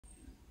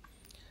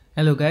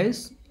Hello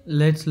guys,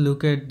 let's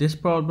look at this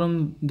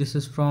problem. This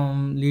is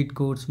from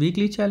Leetcode's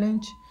weekly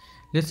challenge.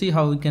 Let's see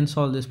how we can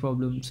solve this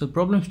problem. So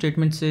problem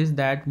statement says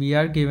that we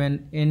are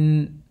given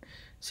n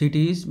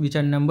cities which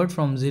are numbered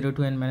from 0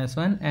 to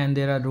n-1, and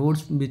there are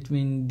roads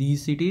between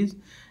these cities,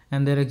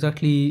 and there are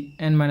exactly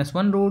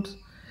n-1 roads,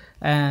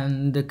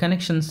 and the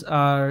connections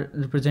are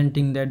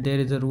representing that there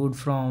is a road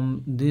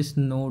from this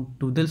node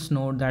to this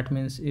node. That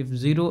means if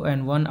 0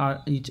 and 1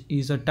 are each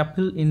is a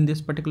tuple in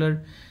this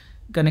particular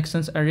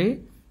connections array,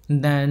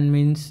 then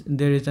means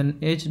there is an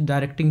edge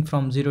directing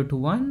from 0 to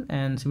 1,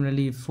 and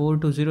similarly 4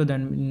 to 0,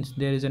 then means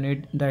there is an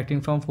edge directing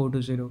from 4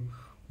 to 0.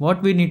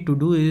 What we need to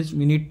do is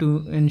we need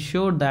to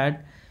ensure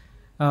that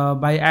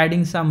by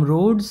adding some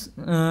roads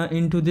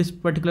into this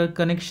particular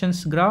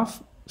connections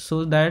graph,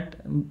 so that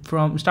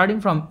from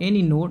starting from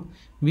any node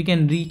we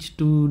can reach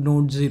to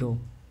node 0.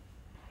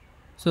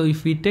 So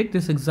if we take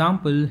this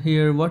example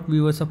here, what we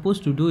were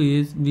supposed to do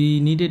is we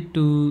needed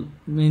to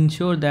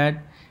ensure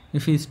that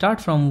if we start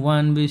from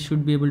 1 we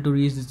should be able to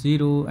reach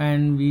 0,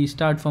 and we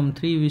start from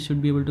 3 we should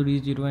be able to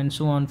reach 0, and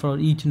so on for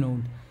each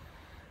node.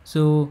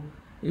 So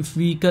if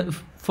we,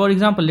 for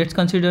example, let's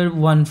consider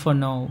 1 for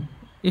now.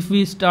 If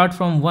we start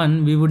from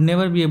 1 we would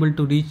never be able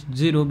to reach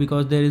 0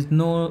 because there is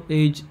no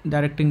edge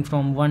directing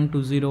from 1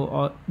 to 0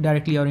 or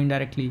directly or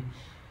indirectly.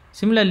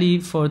 Similarly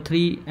for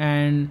 3,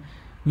 and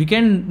we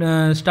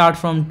can start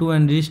from 2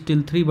 and reach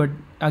till 3, but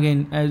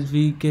again, as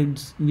we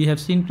have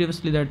seen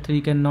previously that 3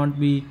 cannot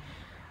be,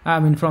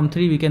 from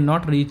 3 we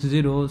cannot reach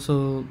 0,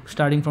 so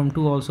starting from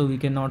 2 also we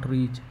cannot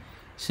reach.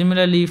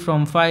 Similarly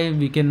from 5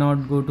 we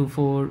cannot go to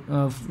 4,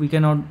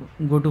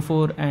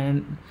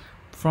 and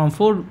from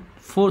 4,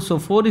 so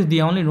 4 is the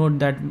only node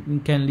that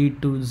can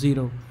lead to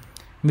 0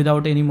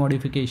 without any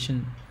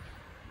modification.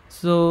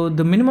 So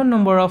the minimum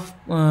number of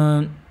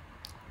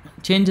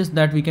changes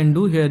that we can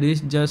do here is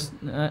just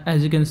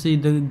as you can see,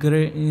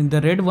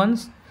 the red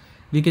ones,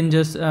 we can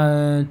just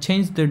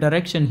change the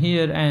direction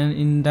here, and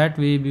in that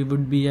way we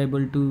would be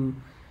able to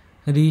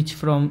reach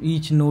from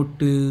each node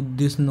to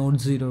this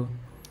node 0.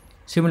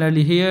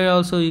 Similarly here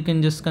also you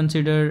can just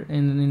consider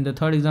in the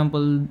third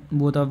example,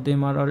 both of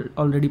them are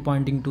already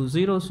pointing to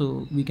 0,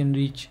 so we can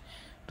reach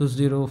to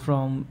 0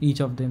 from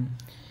each of them.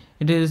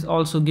 It is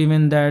also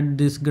given that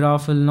this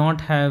graph will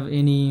not have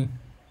any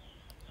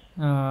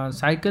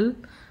cycle.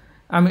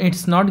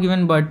 It's not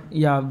given, but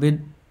yeah,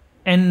 with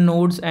n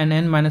nodes and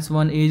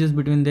n-1 edges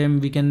between them,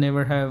 we can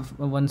never have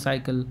one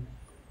cycle.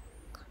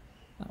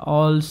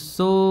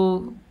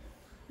 Also,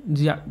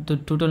 yeah, the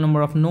total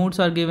number of nodes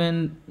are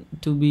given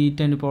to be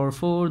 10 to the power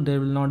 4. There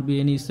will not be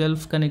any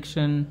self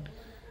connection.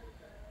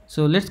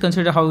 So let's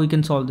consider how we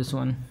can solve this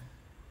one.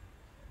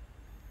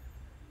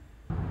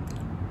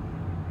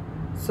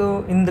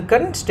 So in the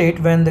current state,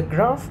 when the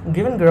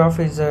given graph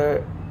is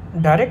a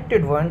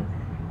directed one,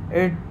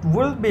 it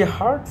will be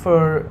hard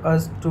for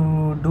us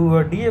to do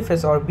a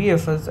DFS or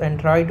BFS and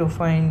try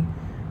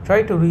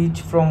to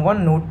reach from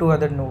one node to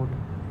other node.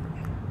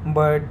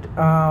 But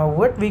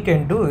what we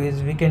can do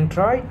is we can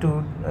try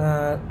to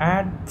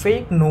add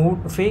fake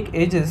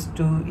edges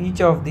to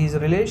each of these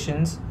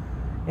relations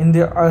in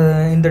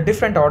the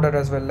different order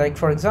as well. Like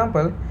for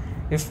example,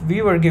 if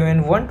we were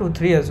given 1 2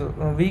 3 as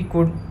well,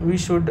 we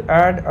should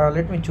add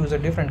let me choose a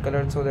different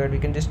color so that we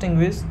can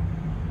distinguish.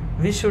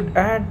 We should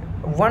add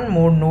one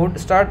more node,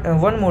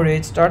 one more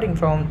edge starting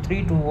from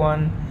 3 to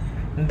 1.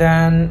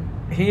 Then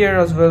here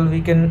as well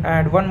we can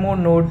add one more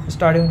node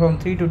starting from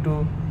 3 to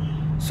 2,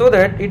 so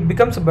that it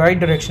becomes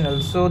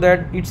bidirectional, so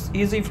that it's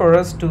easy for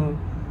us to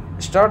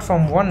start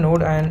from one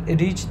node and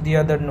reach the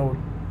other node.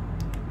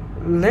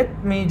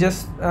 Let me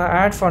just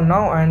add for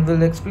now, and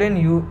will explain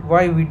you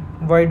why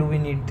do we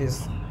need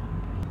this.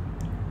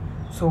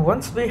 So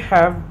once we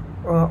have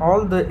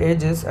all the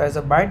edges as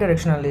a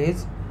bidirectional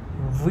edge,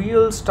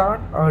 we'll start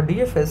our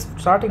DFS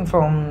starting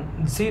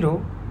from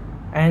 0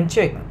 and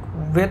check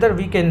whether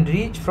we can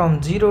reach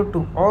from 0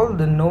 to all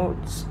the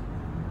nodes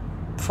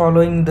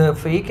following the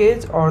fake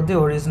edge or the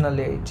original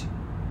edge.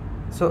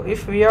 So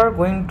if we are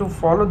going to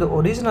follow the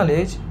original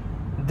edge,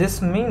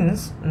 this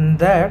means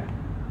that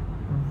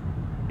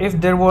if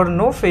there were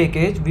no fake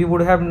edge, we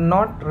would have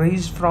not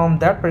reached from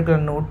that particular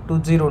node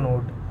to 0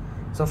 node.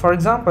 So for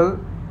example,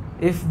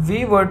 if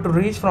we were to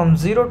reach from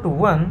 0 to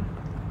 1,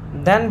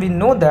 then we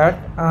know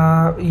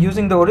that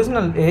using the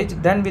original edge,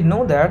 then we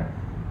know that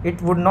it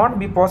would not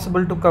be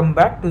possible to come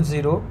back to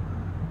 0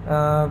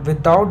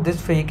 without this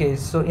fake edge.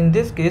 So in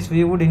this case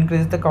we would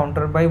increase the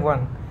counter by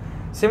 1.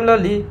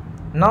 Similarly,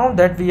 now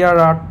that we are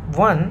at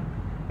 1,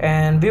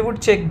 and we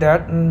would check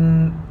that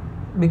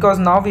because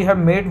now we have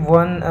made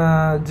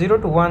 0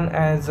 to 1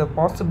 as a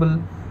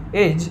possible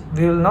edge,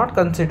 we will not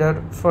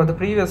consider for the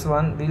previous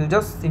one. We will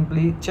just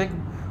simply check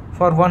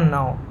for 1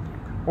 now.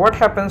 What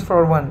happens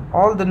for 1?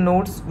 All the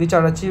nodes which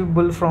are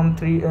achievable from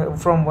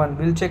 1,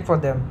 we'll check for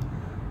them.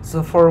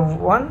 So for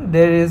 1,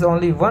 there is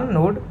only one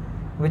node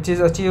which is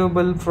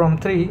achievable from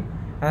 3,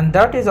 and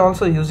that is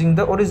also using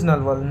the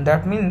original one.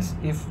 That means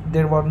if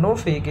there were no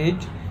fake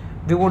edge,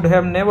 we would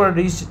have never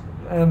reached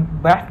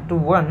back to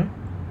 1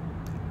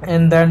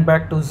 and then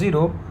back to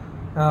 0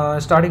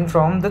 starting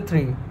from the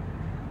 3.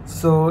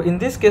 So in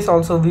this case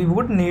also we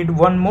would need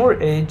one more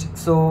edge,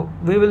 so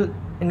we will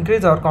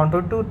increase our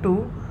counter to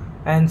 2.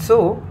 And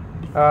so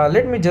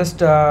let me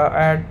just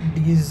add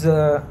these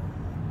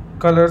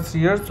colors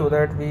here so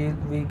that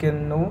we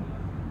can know.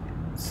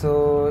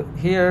 So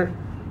here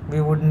we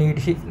would need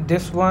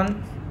this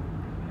one,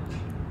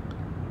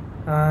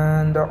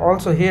 and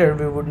also here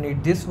we would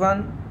need this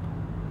one.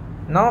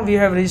 Now we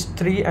have reached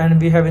 3 and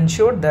we have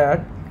ensured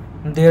that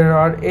there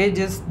are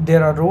edges,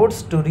 there are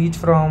roads to reach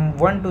from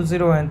 1 to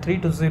 0 and 3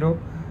 to 0.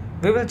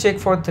 We will check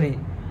for 3.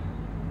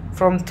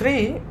 From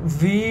 3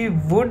 we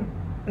would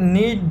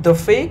need the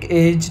fake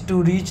edge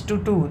to reach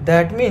to 2.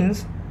 That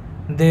means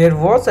there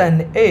was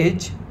an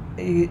edge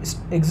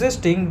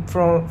existing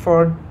from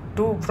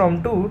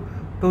 2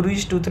 to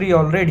reach to 3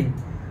 already.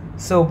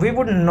 So we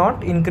would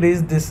not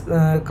increase this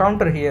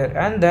counter here,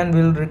 and then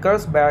we'll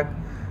recurse back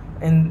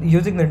in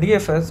using the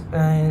DFS.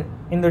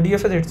 In the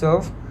DFS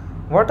itself,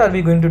 what are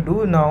we going to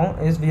do now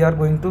is we are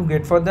going to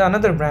get for the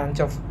another branch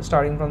of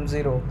starting from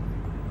 0.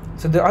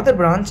 So the other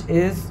branch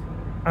is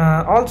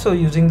also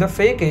using the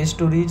fake edge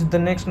to reach the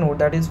next node,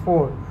 that is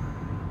 4.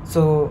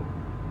 So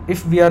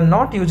if we are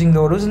not using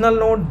the original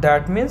node,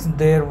 that means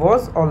there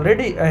was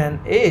already an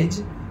edge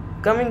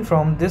coming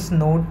from this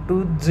node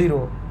to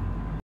 0,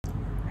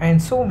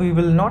 and so we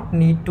will not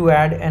need to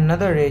add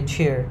another edge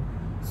here.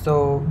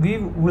 So we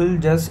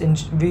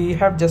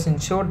have just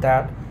ensured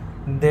that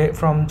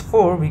from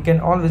 4 we can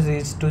always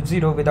reach to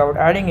 0 without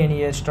adding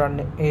any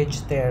extra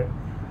edge there.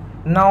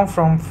 Now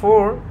from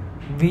 4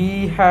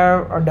 we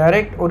have a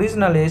direct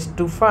original edge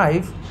to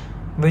 5,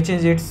 which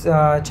is its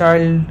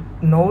child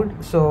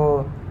node.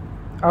 So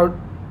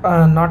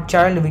not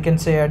child, we can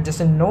say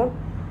adjacent node.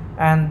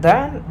 And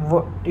then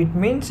what it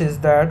means is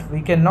that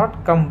we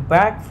cannot come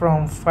back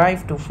from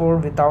 5 to 4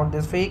 without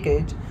this fake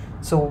edge.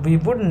 So we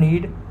would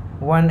need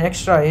one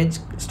extra edge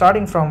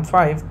starting from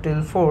 5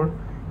 till 4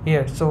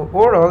 here. So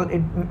overall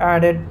it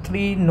added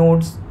 3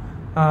 nodes,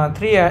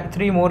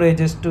 three more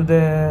edges to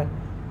the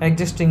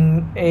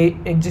existing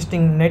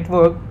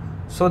network,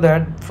 so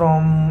that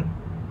from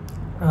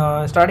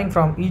starting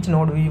from each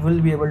node we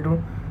will be able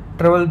to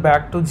travel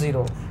back to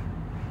 0.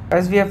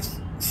 As we have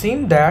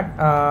seen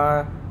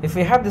that if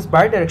we have this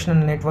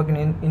bidirectional network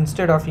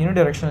instead of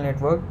unidirectional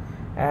network,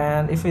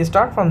 and if we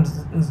start from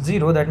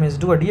 0, that means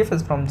do a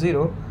DFS from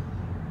 0,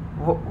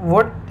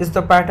 what is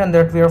the pattern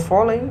that we are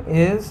following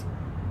is,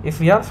 if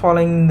we are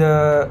following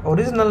the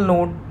original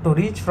node to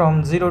reach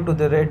from 0 to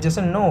the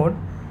adjacent node,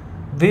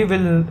 we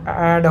will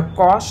add a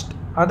cost,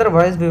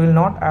 otherwise we will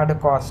not add a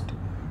cost.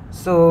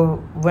 So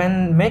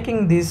when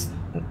making this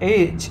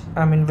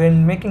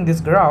when making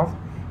this graph,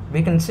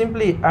 we can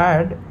simply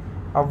add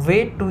a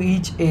weight to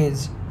each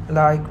edge.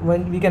 Like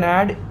when we can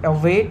add a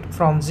weight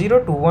from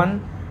 0 to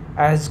 1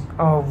 as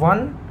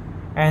 1,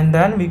 and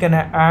then we can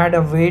add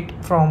a weight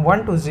from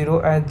 1 to 0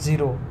 as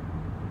 0.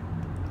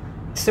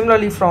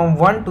 Similarly, from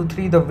 1 to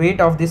 3 the weight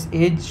of this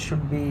edge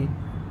should be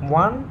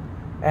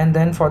 1, and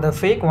then for the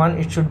fake one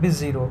it should be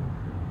 0.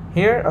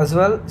 Here as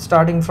well,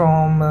 starting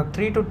from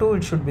 3 to 2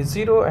 it should be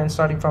 0, and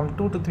starting from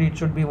 2 to 3 it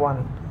should be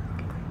 1.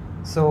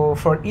 So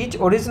for each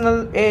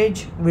original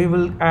edge we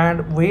will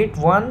add weight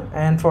 1,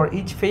 and for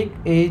each fake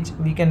edge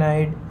we can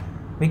add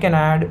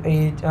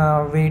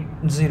weight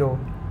 0.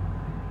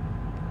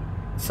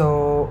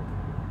 So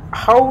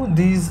how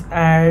these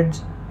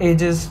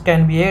edges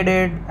can be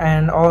added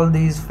and all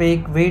these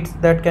fake weights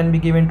that can be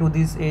given to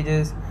these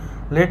edges,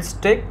 let's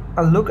take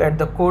a look at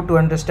the code to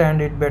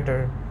understand it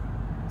better.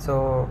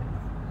 So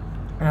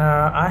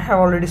I have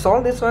already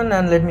solved this one,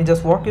 and let me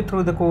just walk you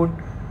through the code.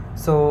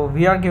 So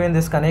we are given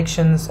these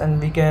connections, and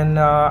we can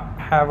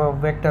have a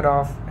vector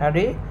of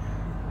array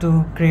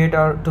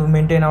to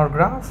maintain our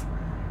graph,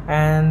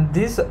 and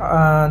these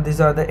are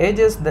the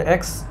edges. The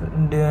x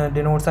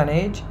denotes an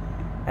edge,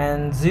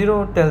 and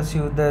 0 tells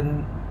you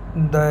the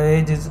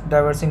edge is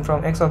diverging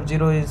from x of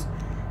 0 is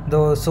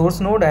the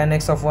source node, and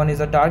x of 1 is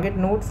a target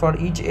node for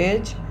each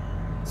edge.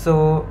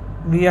 So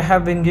we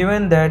have been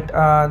given that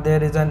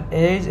there is an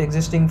edge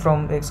existing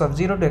from x of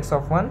 0 to x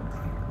of 1,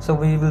 so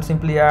we will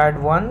simply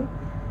add 1,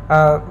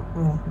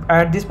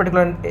 add this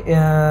particular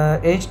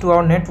edge to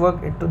our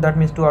network, that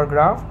means to our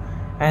graph.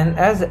 And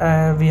as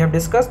we have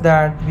discussed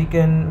that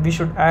we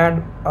should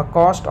add a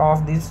cost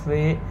of this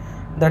way,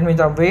 that means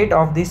a weight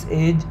of this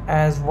edge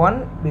as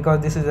 1, because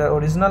this is the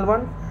original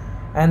one,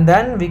 and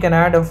then we can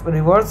add a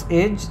reverse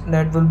edge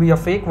that will be a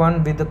fake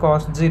one with the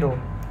cost 0.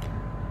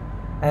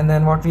 And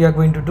then what we are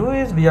going to do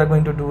is we are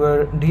going to do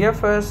a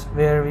DFS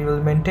where we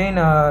will maintain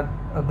a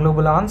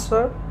global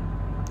answer,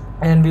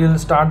 and we will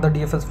start the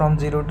DFS from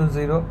 0 to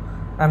 0,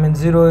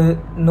 0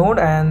 node,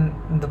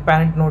 and the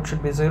parent node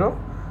should be 0.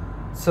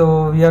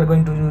 So we are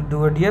going to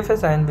do a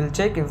DFS, and we'll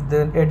check if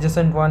the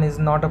adjacent one is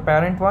not a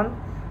parent one,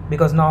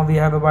 because now we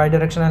have a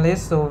bidirectional edge,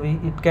 so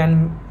it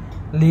can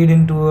lead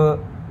into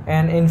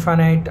an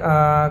infinite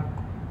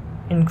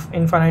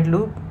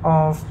loop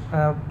of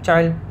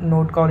child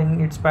node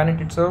calling its parent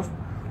itself.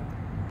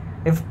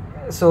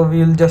 So we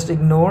will just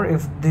ignore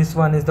if this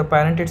one is the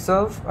parent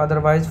itself,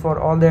 otherwise for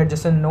all the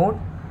adjacent node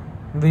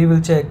we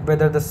will check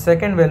whether the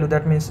second value,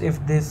 that means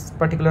if this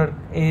particular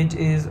age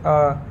is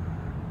a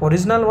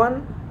original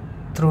one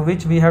through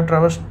which we have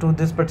traversed to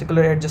this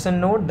particular adjacent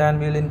node, then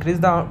we will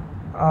increase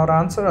our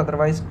answer.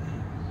 Otherwise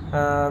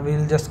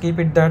we'll just keep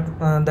it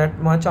that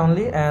much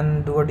only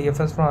and do a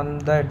DFS from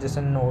the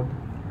adjacent node.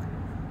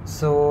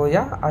 So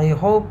yeah, I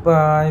hope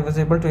I was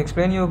able to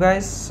explain you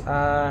guys.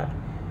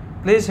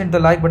 Please hit the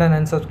like button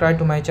and subscribe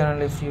to my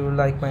channel if you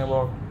like my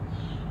work.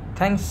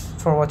 Thanks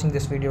for watching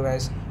this video,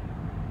 guys.